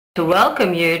To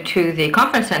welcome you to the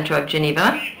Conference Center of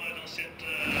Geneva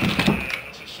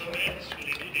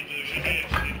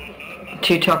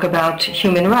to talk about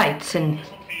human rights, and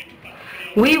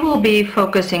we will be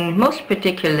focusing most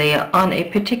particularly on a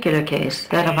particular case,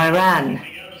 that of Iran.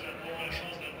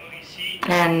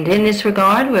 And in this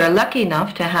regard, we are lucky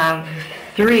enough to have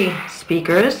three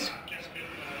speakers.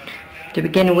 To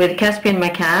begin with Caspian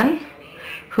Makan,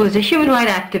 who is a human rights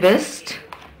activist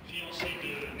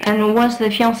and was the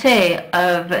fiancé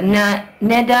of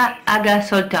Neda Agha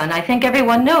Soltan. I think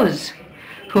everyone knows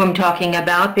who I'm talking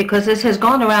about because this has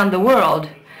gone around the world.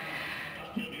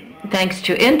 Thanks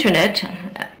to internet,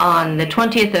 on the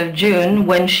 20th of June,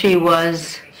 when she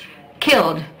was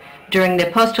killed during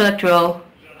the post-electoral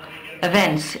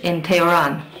events in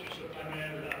Tehran.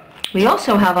 We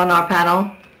also have on our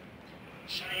panel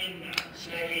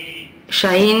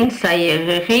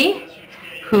Saïri,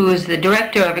 who is the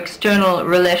Director of External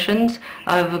Relations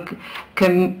of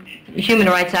Human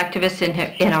Rights Activists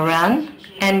in Iran,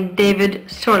 and David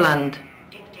Sorland,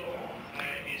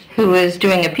 who is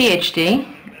doing a PhD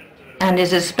and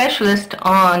is a specialist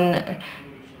on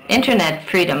internet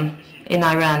freedom in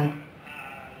Iran.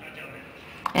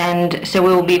 And so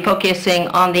we will be focusing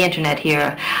on the internet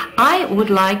here. I would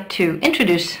like to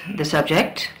introduce the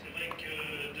subject.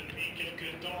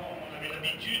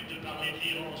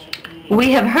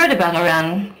 We have heard about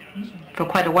Iran for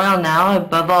quite a while now,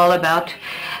 above all about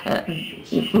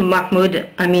Mahmoud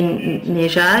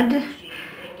Ahmadinejad.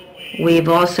 We've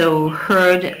also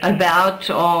heard about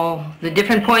all the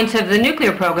different points of the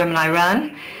nuclear program in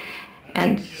Iran.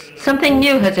 And something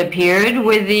new has appeared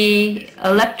with the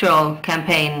electoral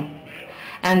campaign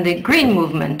and the Green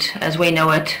Movement, as we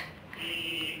know it.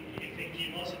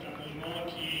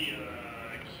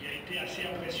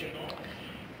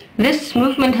 This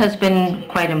movement has been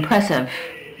quite impressive.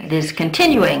 It is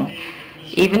continuing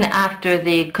even after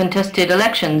the contested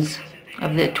elections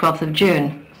of the 12th of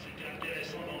June.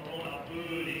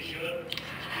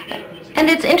 And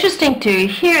it's interesting to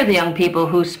hear the young people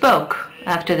who spoke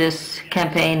after this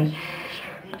campaign.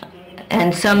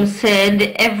 And some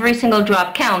said every single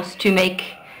drop counts to make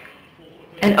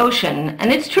an ocean.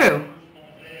 And it's true.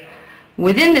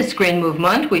 Within this green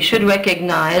movement, we should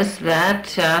recognize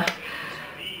that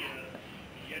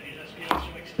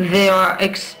there are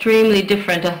extremely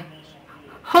different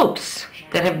hopes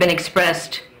that have been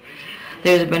expressed.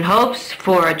 There's been hopes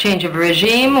for a change of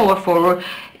regime or for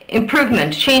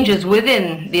improvement, changes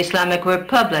within the Islamic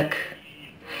Republic.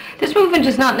 This movement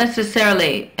is not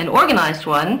necessarily an organized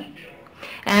one,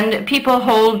 and people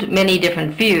hold many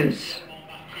different views.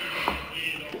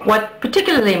 What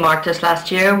particularly marked us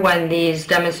last year when these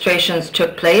demonstrations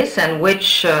took place, and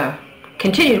which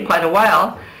continued quite a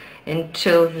while,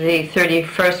 until the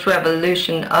 31st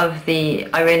revolution of the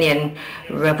Iranian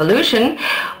Revolution,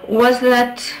 was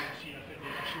that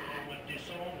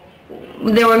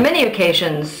there were many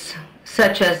occasions,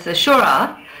 such as the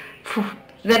Shura,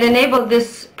 that enabled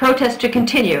this protest to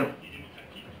continue.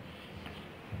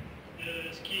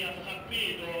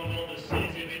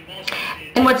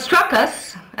 And what struck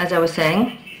us, as I was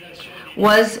saying,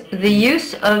 was the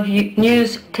use of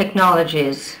news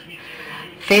technologies.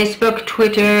 Facebook,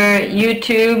 Twitter,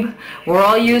 YouTube were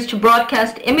all used to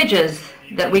broadcast images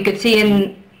that we could see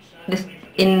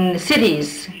in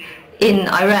cities in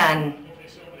Iran.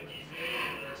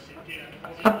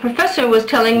 A professor was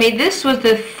telling me this was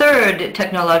the third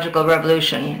technological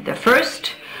revolution. The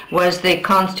first was the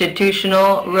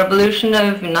constitutional revolution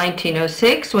of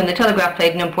 1906, when the telegraph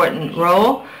played an important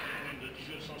role.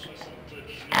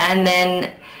 And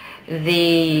then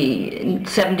the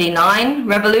 79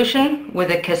 revolution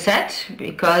with a cassette,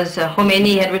 because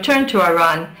Khomeini had returned to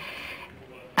Iran,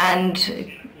 and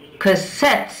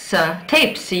cassettes,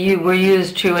 tapes were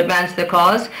used to advance the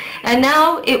cause. And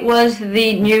now it was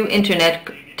the new internet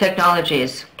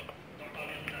technologies.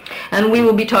 And we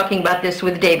will be talking about this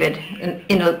with David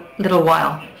in a little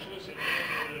while.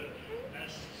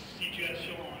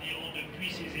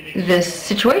 The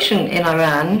situation in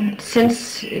Iran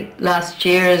since last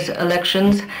year's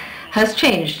elections has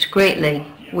changed greatly.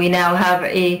 We now have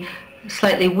a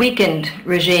slightly weakened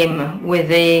regime with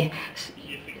a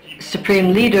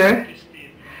supreme leader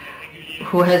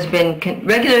who has been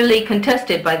regularly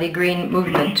contested by the Green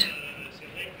Movement.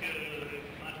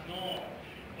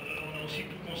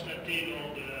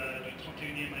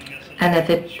 And at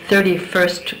the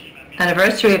 31st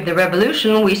anniversary of the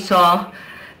revolution, we saw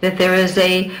that there is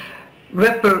a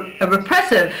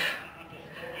repressive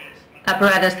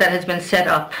apparatus that has been set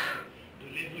up.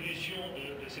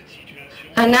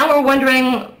 And now we're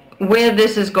wondering where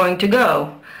this is going to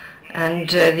go. And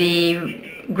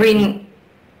the Green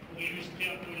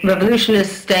revolution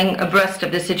is staying abreast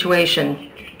of the situation.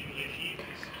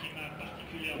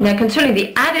 Now, concerning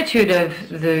the attitude of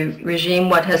the regime,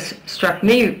 what has struck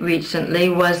me recently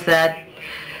was that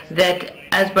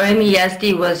as Brahimi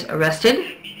Yazdi was arrested,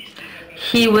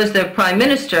 he was the Prime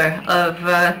Minister of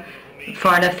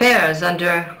Foreign Affairs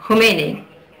under Khomeini.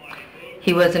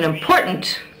 He was an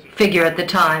important figure at the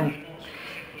time,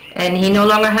 and he no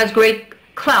longer has great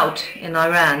clout in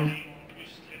Iran.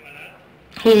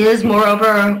 He is,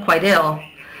 moreover, quite ill.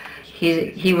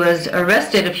 He was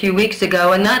arrested a few weeks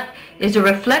ago, and that is a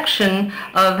reflection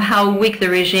of how weak the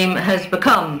regime has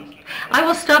become. I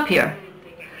will stop here.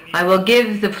 I will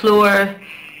give the floor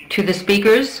to the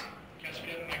speakers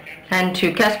and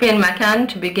to Caspian Makan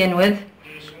to begin with,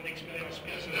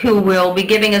 who will be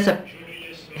giving us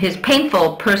his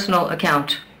painful personal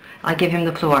account. I give him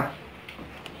the floor.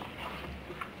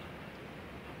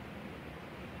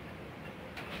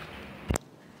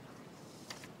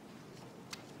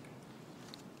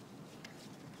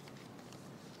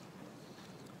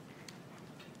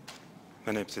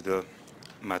 من ابتدا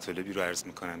مطالبی رو عرض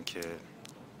میکنم که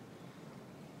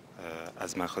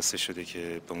از من خواسته شده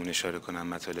که به اون اشاره کنم.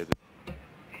 مطالب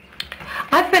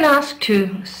I've been asked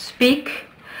to speak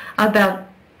about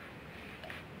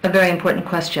a very important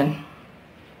question.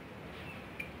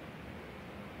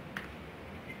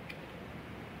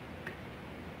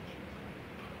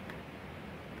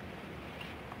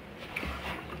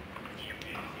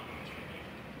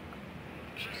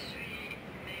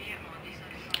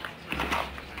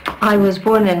 I was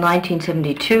born in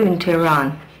 1972 in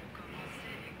Tehran,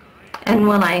 and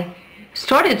when I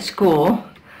started school,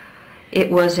 it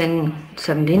was in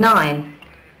 79.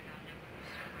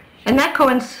 And that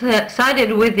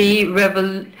coincided with the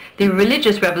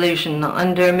religious revolution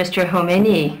under Mr.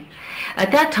 Khomeini.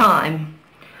 At that time,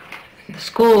 the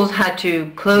schools had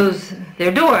to close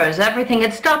their doors. Everything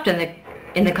had stopped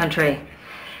in the country.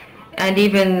 And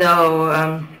even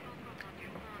though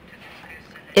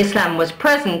Islam was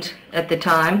present at the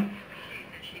time,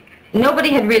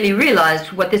 nobody had really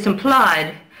realized what this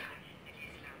implied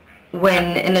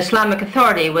when an Islamic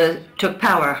authority took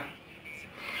power.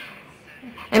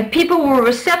 And people were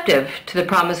receptive to the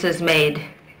promises made.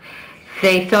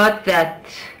 They thought that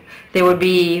there would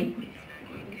be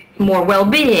more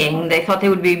well-being. They thought they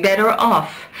would be better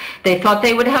off. They thought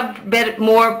they would have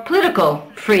more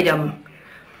political freedom.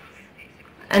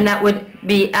 And that would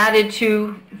be added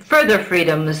to further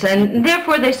freedoms. And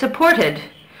therefore they supported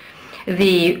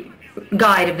the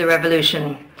guide of the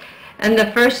revolution. And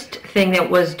the first thing that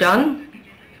was done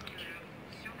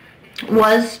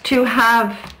was to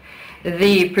have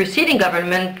the preceding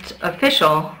government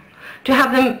official, to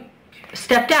have them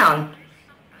step down,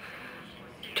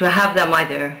 to have them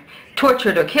either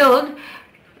tortured or killed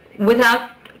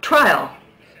without trial.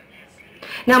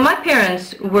 Now, my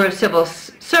parents were civil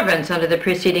servants under the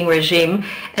preceding regime,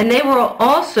 and they were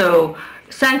also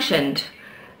sanctioned,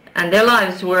 and their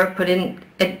lives were put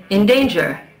in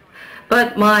danger.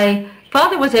 But my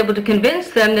father was able to convince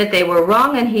them that they were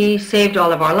wrong, and he saved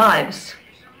all of our lives.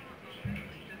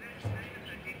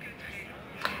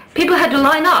 People had to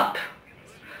line up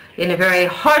in a very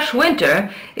harsh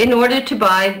winter in order to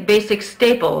buy basic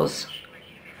staples.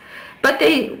 But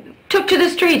they took to the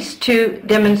streets to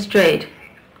demonstrate.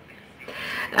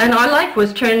 And our life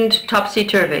was turned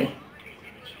topsy-turvy.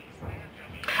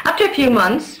 After a few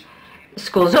months,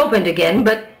 schools opened again,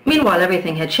 but meanwhile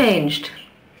everything had changed.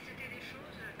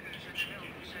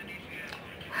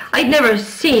 I'd never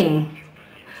seen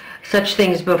such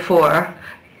things before.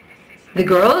 The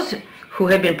girls who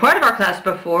had been part of our class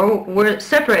before were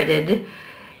separated.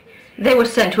 They were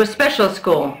sent to a special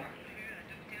school.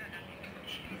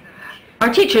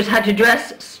 Our teachers had to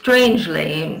dress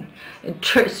strangely,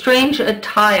 strange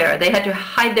attire. They had to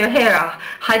hide their hair,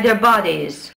 hide their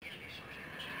bodies.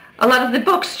 A lot of the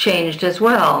books changed as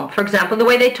well. For example, the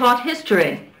way they taught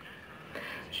history.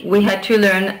 We had to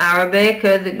learn Arabic,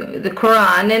 the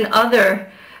Quran, and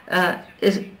other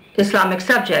Islamic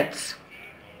subjects.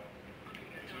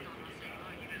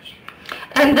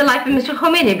 And the life of Mr.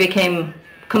 Khomeini became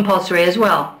compulsory as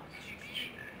well.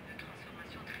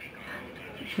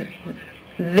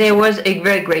 There was a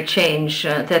very great change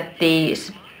that the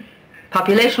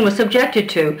population was subjected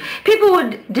to. People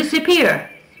would disappear.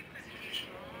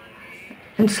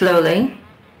 And slowly,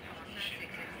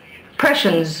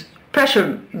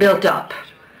 pressure built up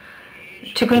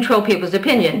to control people's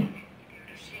opinion.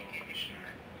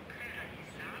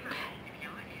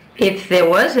 If there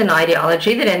was an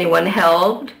ideology that anyone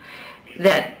held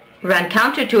that ran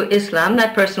counter to Islam,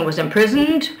 that person was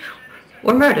imprisoned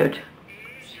or murdered.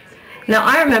 Now,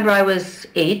 I remember I was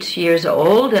 8 years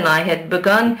old and I had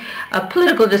begun a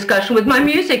political discussion with my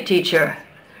music teacher.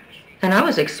 And I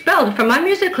was expelled from my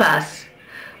music class.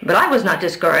 But I was not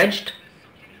discouraged.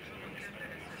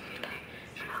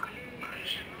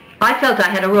 I felt I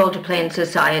had a role to play in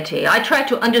society. I tried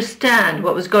to understand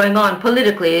what was going on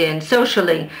politically and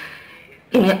socially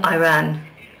in Iran.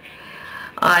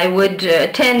 I would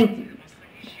attend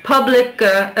public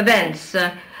events.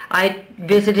 I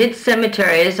visited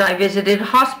cemeteries. I visited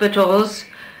hospitals.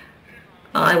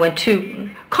 I went to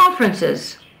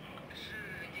conferences.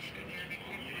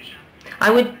 I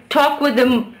would talk with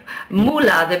the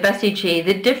mullah, the basiji,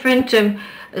 the different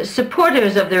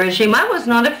supporters of the regime. I was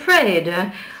not afraid.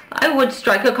 I would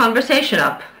strike a conversation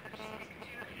up.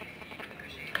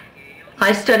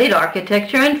 I studied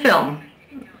architecture and film.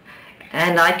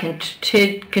 And I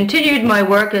continued my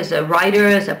work as a writer,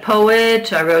 as a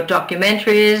poet. I wrote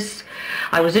documentaries.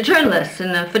 I was a journalist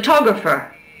and a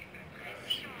photographer.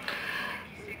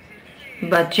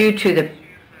 But due to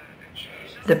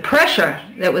the pressure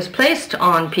that was placed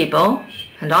on people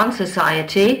and on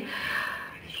society,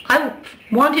 I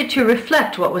wanted to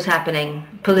reflect what was happening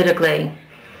politically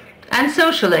and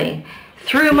socially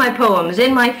through my poems,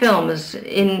 in my films,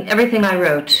 in everything I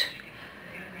wrote.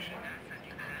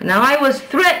 Now, I was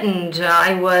threatened,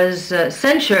 I was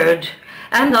censured,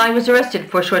 and I was arrested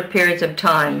for short periods of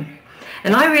time.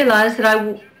 And I realized that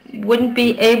I wouldn't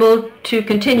be able to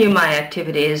continue my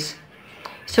activities.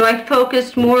 So I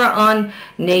focused more on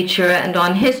nature and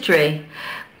on history.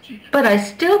 But I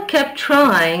still kept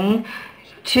trying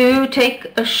to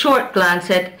take a short glance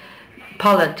at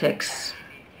politics.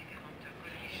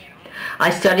 I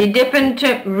studied different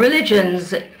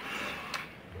religions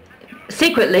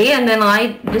secretly, and then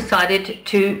I decided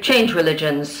to change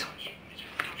religions.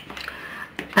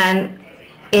 And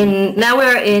now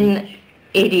we're in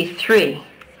 83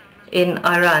 in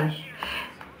Iran.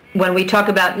 When we talk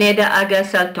about Neda Agha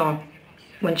Soltan,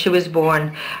 when she was born,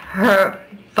 her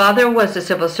father was a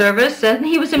civil service and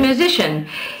he was a musician.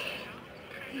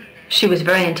 She was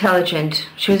very intelligent.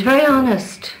 She was very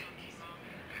honest.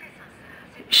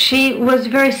 She was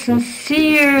very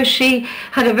sincere. She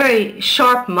had a very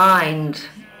sharp mind.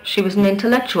 She was an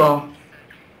intellectual.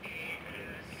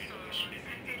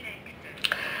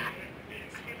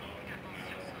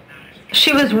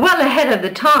 She was well ahead of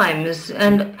the times,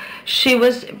 and she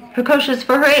was precocious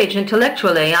for her age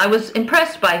intellectually. I was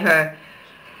impressed by her.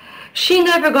 She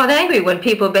never got angry when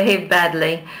people behaved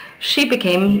badly. She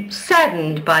became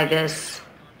saddened by this.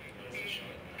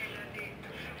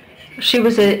 She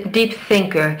was a deep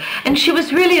thinker, and she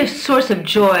was really a source of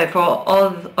joy for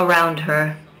all around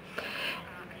her.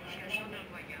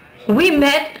 We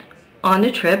met on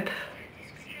a trip.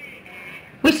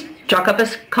 We struck up a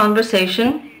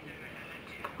conversation.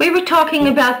 We were talking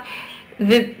about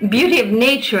the beauty of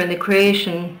nature and the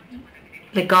creation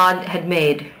that God had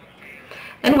made.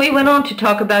 And we went on to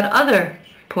talk about other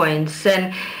points,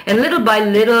 and little by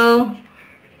little,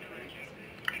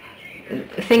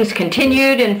 things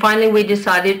continued, and finally we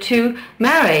decided to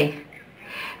marry.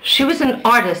 She was an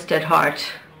artist at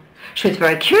heart. She was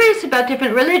very curious about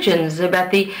different religions,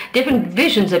 about the different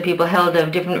visions that people held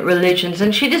of different religions,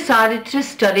 and she decided to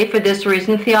study for this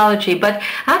reason theology. But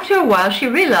after a while she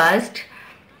realized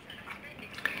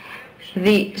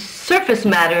the surface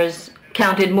matters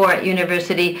counted more at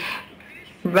university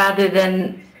rather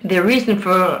than the reason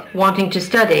for wanting to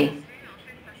study.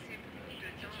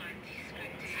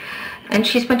 And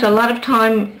she spent a lot of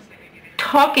time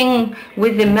talking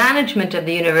with the management of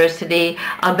the university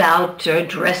about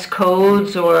dress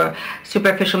codes or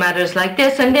superficial matters like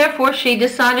this, and therefore she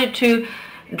decided to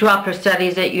drop her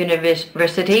studies at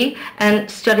university and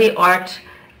study art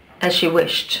as she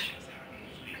wished.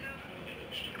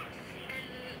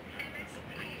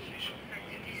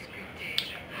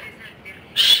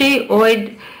 She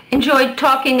enjoyed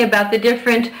talking about the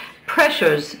different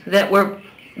pressures that were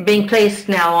being placed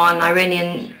now on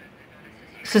Iranian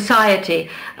society,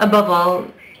 above all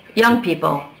young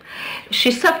people.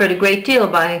 She suffered a great deal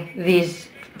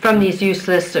from these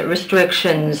useless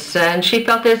restrictions, and she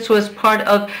felt this was part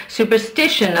of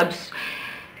superstition, that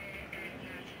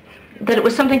it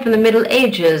was something from the Middle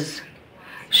Ages.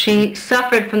 She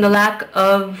suffered from the lack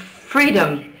of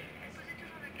freedom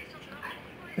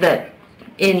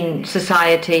in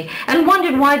society, and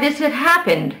wondered why this had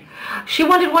happened. She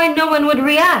wondered why no one would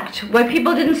react, why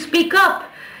people didn't speak up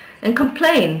and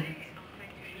complain,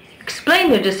 explain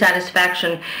their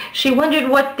dissatisfaction. She wondered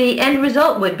what the end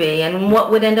result would be and what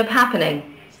would end up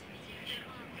happening.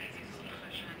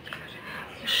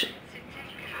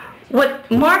 What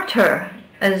marked her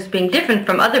as being different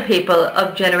from other people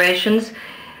of generations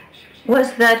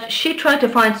was that she tried to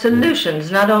find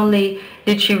solutions. Not only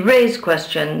did she raise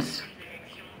questions.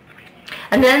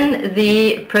 And then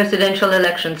the presidential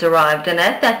elections arrived, and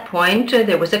at that point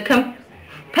there was a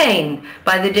campaign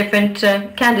by the different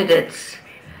candidates.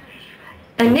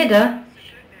 And Neda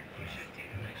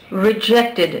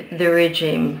rejected the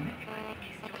regime.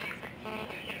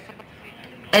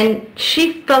 And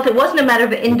she felt it wasn't a matter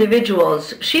of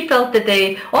individuals. She felt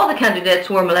that all the candidates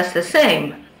were more or less the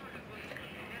same.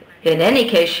 In any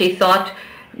case, she thought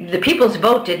the people's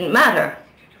vote didn't matter.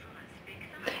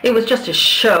 It was just a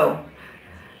show.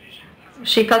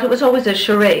 She felt it was always a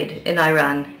charade in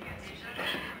Iran.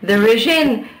 The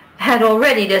regime had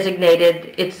already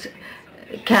designated its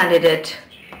candidate,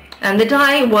 and the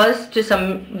die was, to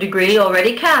some degree,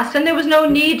 already cast, and there was no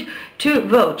need to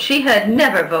vote. She had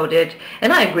never voted,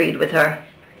 and I agreed with her.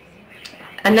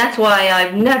 And that's why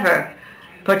I've never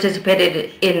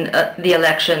participated in the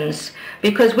elections,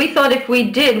 because we thought if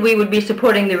we did, we would be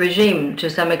supporting the regime to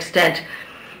some extent.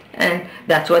 And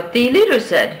that's what the leader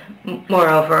said,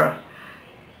 moreover.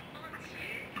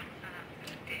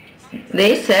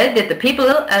 They said that the people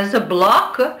as a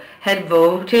bloc had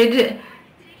voted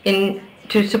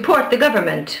to support the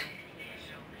government.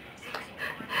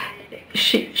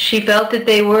 She felt that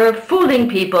they were fooling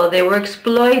people, they were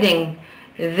exploiting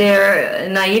their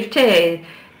naivete.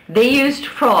 They used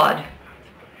fraud.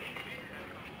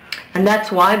 And that's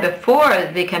why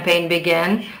before the campaign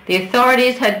began, the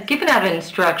authorities had given out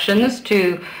instructions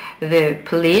to the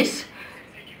police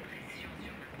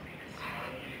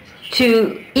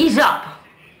to ease up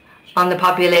on the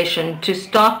population, to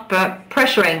stop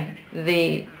pressuring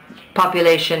the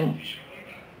population.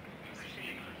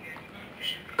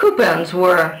 Coupons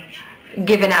were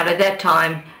given out at that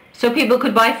time so people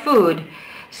could buy food.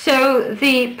 So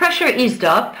the pressure eased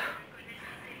up.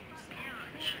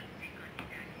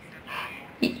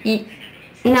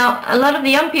 Now, a lot of the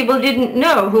young people didn't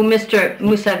know who Mr.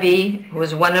 Mousavi, who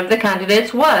was one of the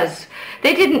candidates, was.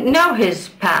 They didn't know his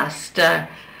past.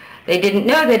 They didn't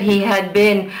know that he had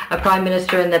been a prime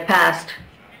minister in the past,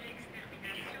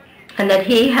 and that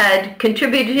he had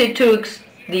contributed to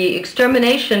the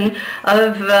extermination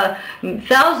of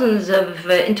thousands of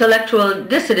intellectual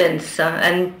dissidents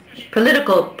and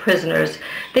political prisoners.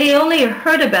 They only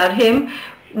heard about him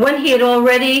when he had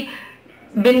already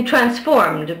been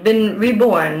transformed, been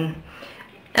reborn,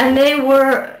 and they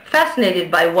were fascinated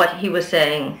by what he was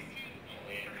saying.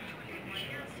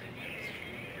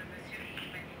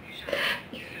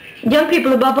 Young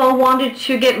people, above all, wanted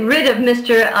to get rid of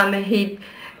Mr.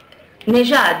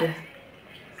 Ahmadinejad.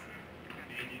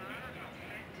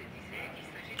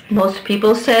 Most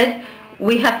people said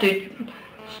we have to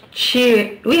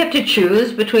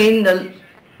choose between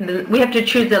we have to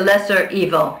choose the lesser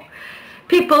evil.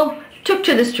 People took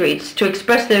to the streets to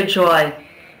express their joy,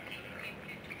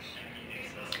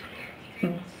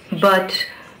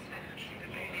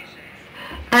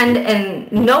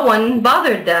 and no one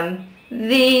bothered them.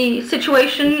 The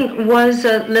situation was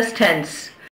less tense.